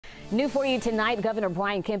New for you tonight, Governor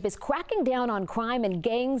Brian Kemp is cracking down on crime and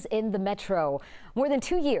gangs in the metro. More than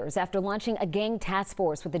 2 years after launching a gang task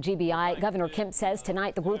force with the GBI, Governor Kemp says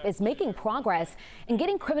tonight the group is making progress in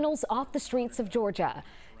getting criminals off the streets of Georgia.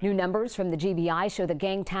 New numbers from the GBI show the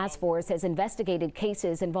gang task force has investigated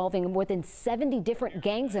cases involving more than 70 different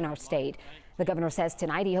gangs in our state. The governor says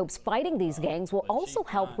tonight he hopes fighting these gangs will also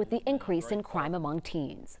help with the increase in crime among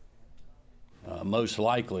teens. Most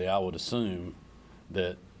likely, I would assume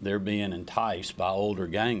that they're being enticed by older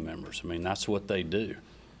gang members. I mean, that's what they do.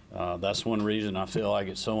 That's one reason I feel like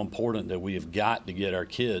it's so important that we have got to get our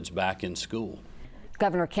kids back in school.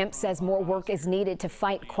 Governor Kemp says more work is needed to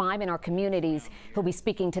fight crime in our communities. He'll be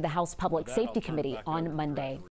speaking to the House Public Safety Committee on Monday.